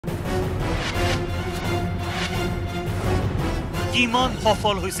কিমান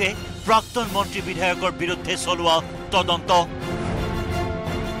সফল হৈছে প্ৰাক্তন মন্ত্ৰী বিধায়কৰ বিৰুদ্ধে চলোৱা তদন্ত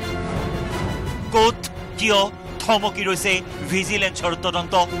কোট কিয় থমকি ৰৈছে ভিজিলেন্সৰ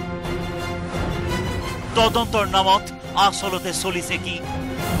তদন্ত তদন্তৰ নামত আসলতে চলিছে কি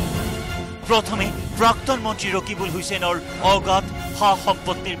প্ৰথমে প্ৰাক্তন মন্ত্ৰী ৰকিবুল হুছেইনৰ অগাধ সা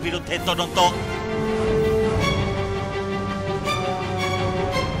সম্পত্তিৰ বিৰুদ্ধে তদন্ত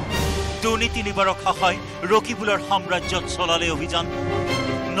দুৰ্নীতি নিবাৰক শাখাই ৰকিবুলৰ সাম্ৰাজ্যত চলালে অভিযান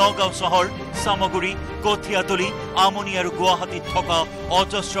নগাঁও চহৰ সামগুৰি কঠিয়াতলি আমনি আৰু গুৱাহাটীত থকা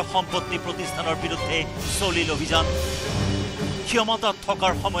অজস্ৰ সম্পত্তি প্ৰতিষ্ঠানৰ বিৰুদ্ধে চলিল অভিযান ক্ষমতাত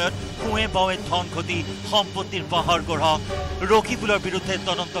থকাৰ সময়ত কুৱে বাৱে ধন ঘটি সম্পত্তিৰ পাহাৰ গঢ়া ৰকিবুলৰ বিৰুদ্ধে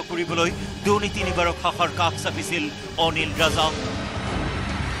তদন্ত কৰিবলৈ দুৰ্নীতি নিবাৰক শাখাৰ কাষ চাপিছিল অনিল ৰাজা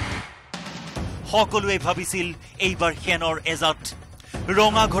সকলোৱে ভাবিছিল এইবাৰ খেনৰ এজাত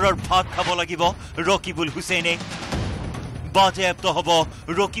ৰঙা ঘৰৰ ভাত খাব লাগিব ৰকিবুল হুছেইনে বাজেয়াপ্ত হ'ব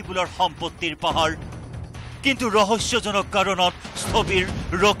ৰকিবুলৰ সম্পত্তিৰ পাহাৰ কিন্তু ৰহস্যজনক কাৰণত স্থবিৰ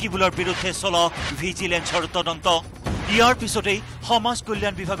ৰকিবুলৰ বিৰুদ্ধে চলা ভিজিলেন্সৰ তদন্ত ইয়াৰ পিছতেই সমাজ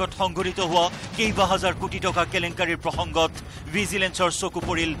কল্যাণ বিভাগত সংঘটিত হোৱা কেইবা হাজাৰ কোটি টকা কেলেংকাৰীৰ প্ৰসংগত ভিজিলেন্সৰ চকু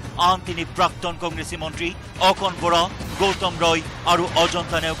পৰিল আন তিনি প্ৰাক্তন কংগ্ৰেছী মন্ত্ৰী অকন বৰা গৌতম ৰয় আৰু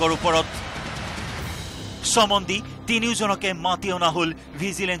অজন্তা নেওগৰ ওপৰত সমন্দি তিনিওজনকে মাতি অনা হল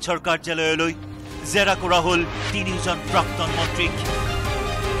ভিজিলেন্সৰ কাৰ্যালয়লৈ জেৰা কৰা হল তিনিওজন প্ৰাক্তন মন্ত্ৰীক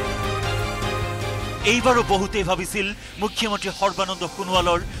এইবাৰো বহুতে ভাবিছিল মুখ্যমন্ত্ৰী সৰ্বানন্দ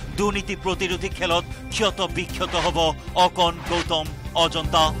সোণোৱালৰ দুৰ্নীতি প্ৰতিৰোধী খেলত ক্ষত বিক্ষত হ'ব অকন গৌতম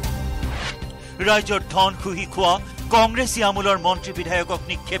অজন্তা ৰাজ্যৰ ধন খুহি খোৱা কংগ্ৰেছী আমোলৰ মন্ত্ৰী বিধায়কক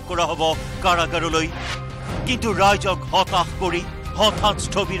নিক্ষেপ কৰা হ'ব কাৰাগাৰলৈ কিন্তু ৰাইজক হতাশ কৰি হঠাৎ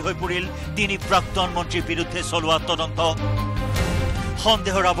স্থবিৰ হৈ পৰিল তিনি প্ৰাক্তন মন্ত্ৰীৰ বিৰুদ্ধে চলোৱা তদন্ত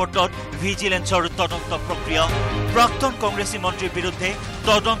সন্দেহৰ আৱৰ্তত ভিজিলেন্সৰ তদন্ত প্ৰক্ৰিয়া প্ৰাক্তন কংগ্ৰেছী মন্ত্ৰীৰ বিৰুদ্ধে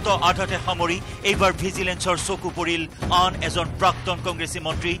তদন্ত আধাতে সামৰি এইবাৰ ভিজিলেন্সৰ চকু পৰিল আন এজন প্ৰাক্তন কংগ্ৰেছী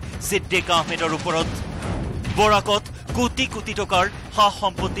মন্ত্ৰী সিদ্দিক আহমেদৰ ওপৰত বৰাকত কোটি কোটি টকাৰ সা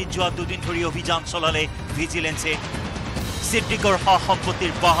সম্পত্তিত যোৱা দুদিন ধৰি অভিযান চলালে ভিজিলেন্সে সিদ্দিকৰ সা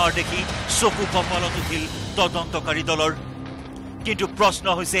সম্পত্তিৰ পাহাৰ দেখি চকু কপালত উঠিল তদন্তকাৰী দলৰ কিন্তু প্ৰশ্ন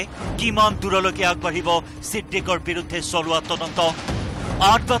হৈছে কিমান দূৰলৈকে আগবাঢ়িব সিদ্দিকৰ বিৰুদ্ধে চলোৱা তদন্ত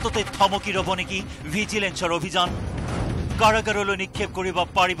আঠবাটতে থমকি ৰব নেকি ভিজিলেন্সৰ অভিযান কাৰাগাৰলৈ নিক্ষেপ কৰিব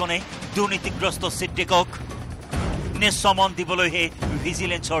পাৰিবনে দুৰ্নীতিগ্ৰস্ত সিদ্দিকক নে সমন দিবলৈহে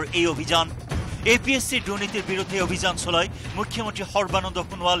ভিজিলেন্সৰ এই অভিযান এপিএছচিৰ দুৰ্নীতিৰ বিৰুদ্ধে অভিযান চলাই মুখ্যমন্ত্ৰী সৰ্বানন্দ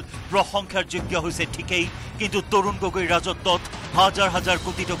সোণোৱাল প্ৰশংসাৰ যোগ্য হৈছে ঠিকেই কিন্তু তৰুণ গগৈৰ ৰাজত্বত হাজাৰ হাজাৰ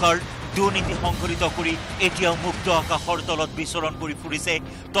কোটি টকাৰ দুৰ্নীতি সংঘটিত কৰি এতিয়াও মুক্ত আকাশৰ তলত বিচৰণ কৰি ফুৰিছে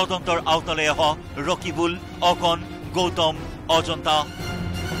তদন্তৰ আওতালৈ অহা ৰকিবুল অকন গৌতম অজন্তা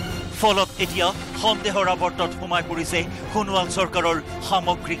ফলত এতিয়া সন্দেহৰ আৱৰ্তত সোমাই পৰিছে সোণোৱাল চৰকাৰৰ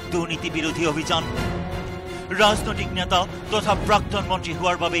সামগ্ৰিক দুৰ্নীতি বিৰোধী অভিযান ৰাজনৈতিক নেতা তথা প্ৰাক্তন মন্ত্ৰী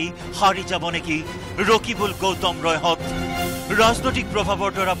হোৱাৰ বাবেই হাৰি যাব নেকি ৰকিবুল গৌতম ৰয়হত ৰাজনৈতিক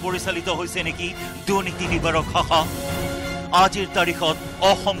প্ৰভাৱৰ দ্বাৰা পৰিচালিত হৈছে নেকি দুৰ্নীতি নিবাৰক শাখা আজিৰ তাৰিখত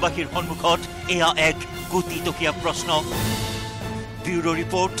অসমবাসীৰ সন্মুখত এয়া এক কোটিটকীয়া প্ৰশ্ন bureau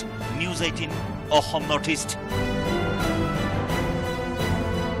report news 18 Assam north east